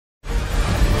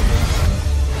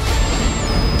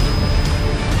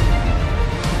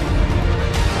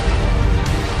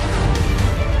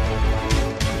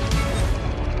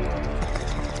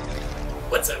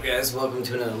guys, welcome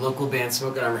to another local band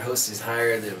Smokeout. I'm your host who's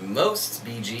higher than most,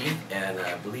 BG, and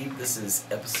I believe this is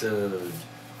episode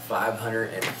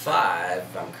 505,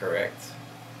 if I'm correct.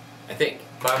 I think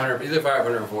 500, either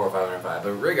 504 or 505,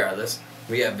 but regardless,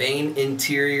 we have Vane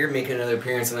Interior making another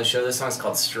appearance on the show. This song's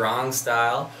called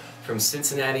StrongStyle from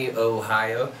Cincinnati,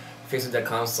 Ohio.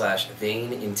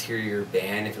 Facebook.com/Vane Interior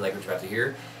Band if you like what you're about to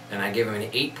hear. And I gave him an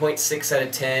 8.6 out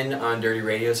of 10 on Dirty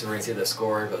Radio, so we're going to see if the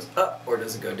score goes up or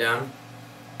does it go down.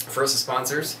 First, the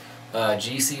sponsors,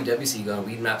 GCWC. Go on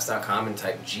weedmaps.com and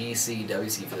type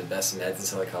GCWC for the best meds in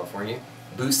Southern California.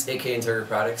 Boost, aka Interior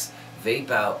Products.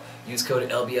 Vape Out. Use code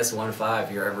LBS15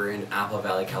 if you're ever in Apple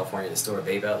Valley, California. The store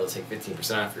Vape Out, they'll take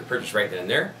 15% off your purchase right then and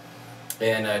there.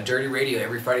 And Dirty Radio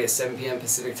every Friday at 7 p.m.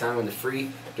 Pacific time on the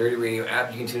free Dirty Radio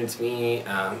app. You can tune in to me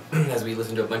as we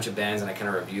listen to a bunch of bands and I kind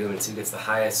of review them and see who gets the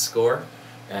highest score.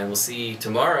 And we'll see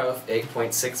tomorrow if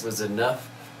 8.6 was enough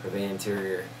for Vane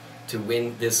Interior to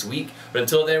win this week. But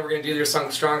until then, we're going to do their song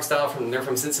StrongStyle. They're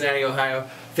from Cincinnati, Ohio.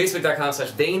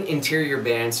 Facebook.com/Vane Interior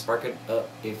Band. Spark it up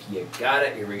if you got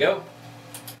it. Here we go.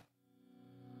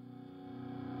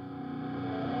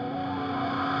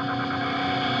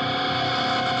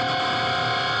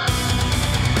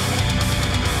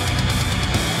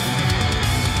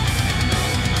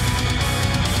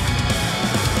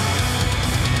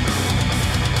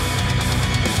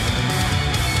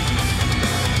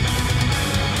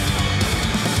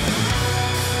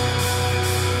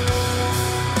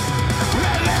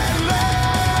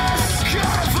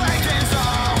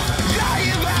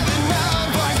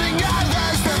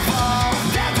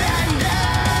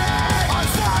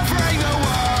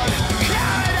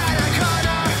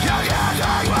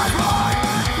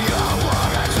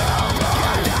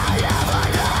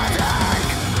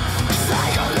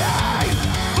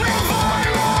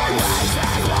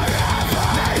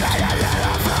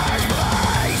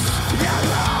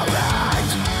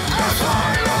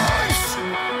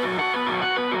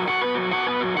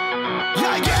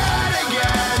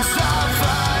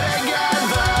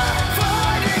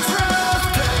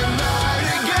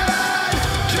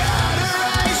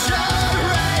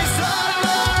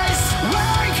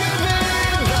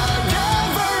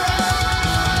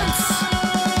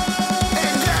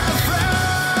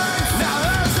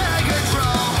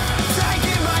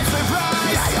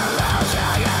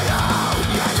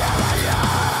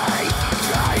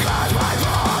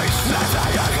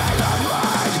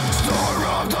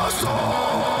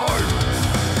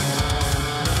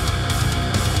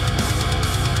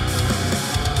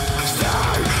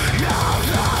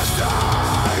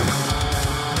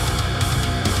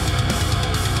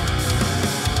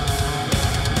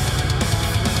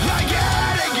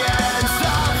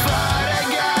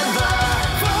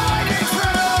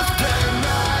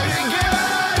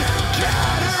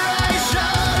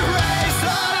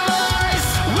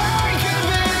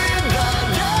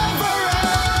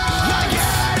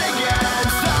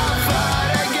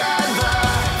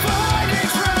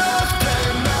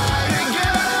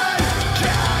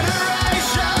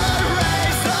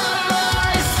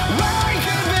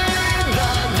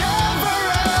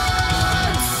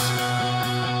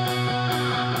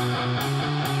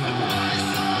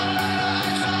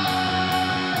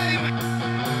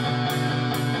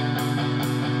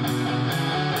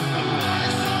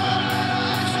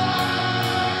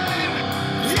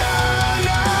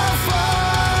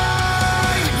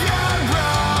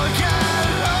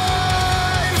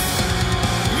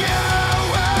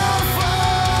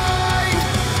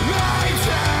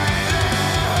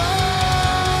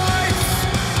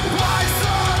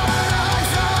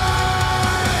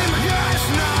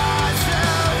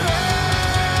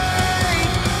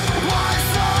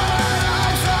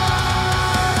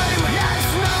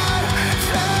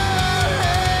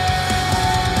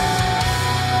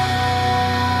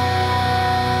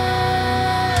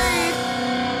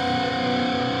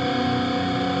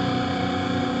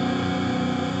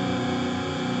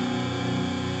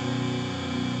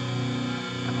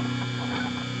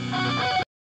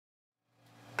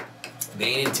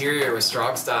 Vane Interior with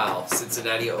StrongStyle,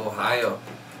 Cincinnati, Ohio.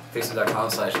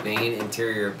 Facebook.com/Vane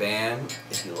Interior Band.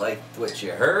 If you liked what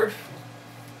you heard.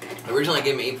 Originally I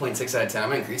gave him 8.6 out of 10. I'm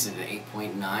going to increase it to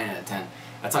 8.9 out of 10.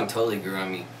 That song totally grew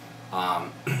on me.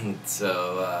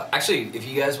 Actually, if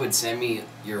you guys would send me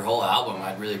your whole album,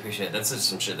 I'd really appreciate it. That's just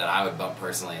some shit that I would bump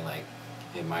personally, like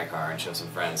in my car and show some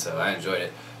friends, so I enjoyed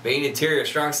it. Vane Interior,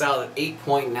 StrongStyle at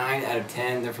 8.9 out of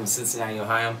 10. They're from Cincinnati,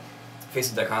 Ohio.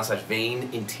 Facebook.com/Vane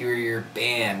Interior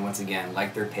Band. Once again,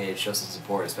 like their page, show some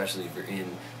support, especially if you're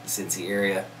in the Cincy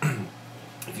area.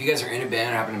 If you guys are in a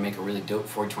band or happen to make a really dope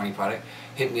 420 product,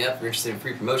 hit me up. If you're interested in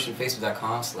free promotion,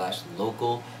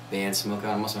 facebook.com/localbandsmokeout.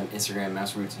 I'm also on Instagram,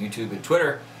 Mouse Roots, YouTube, and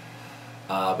Twitter.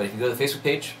 But if you go to the Facebook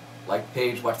page, like the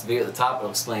page, watch the video at the top, it'll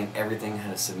explain everything,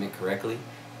 how to submit correctly.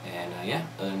 And yeah,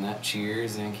 other than that,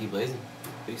 cheers and keep blazing.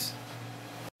 Peace.